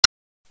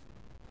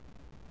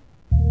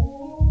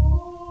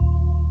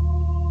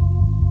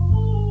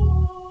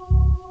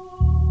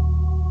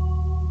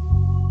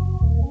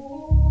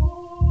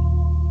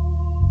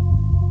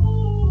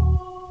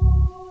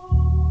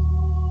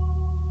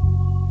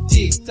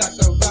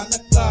TikTok around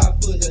the clock,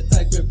 put a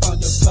tight grip on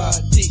your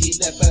body.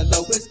 That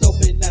fellow is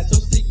scoping out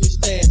your secret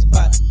stash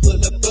spot.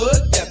 Put a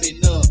bug, got me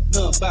numb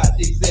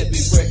bodies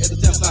everywhere. Every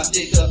time my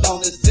nigga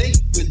on the scene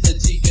with the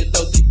G and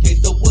low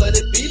DK. So what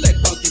it be like,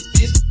 funky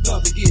bitch?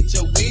 Come and get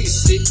your win,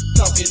 bitch.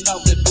 Talking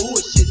all that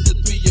bullshit, the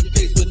 3 of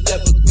case will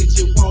never quit.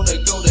 You wanna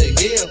go to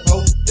hell,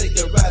 ho?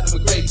 Take a ride on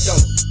a great show.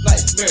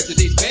 Like married to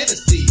these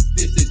fantasies.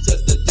 This is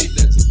just a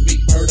dealer to me.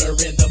 Murder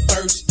in the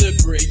first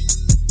degree.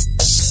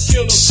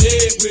 Kill them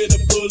dead with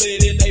a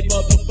bullet in they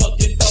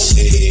motherfucking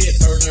forehead.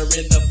 Murder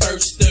in the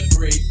first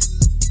degree.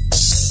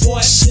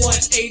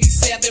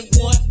 187,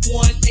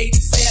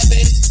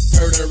 187.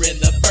 Murder in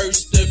the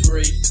first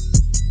degree.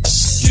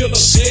 Kill them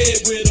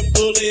dead with a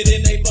bullet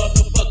in they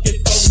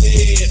motherfucking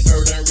forehead.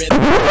 Murder in.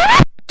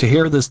 To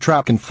hear this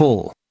track in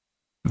full,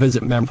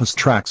 visit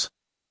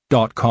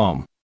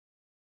memphistracks.com.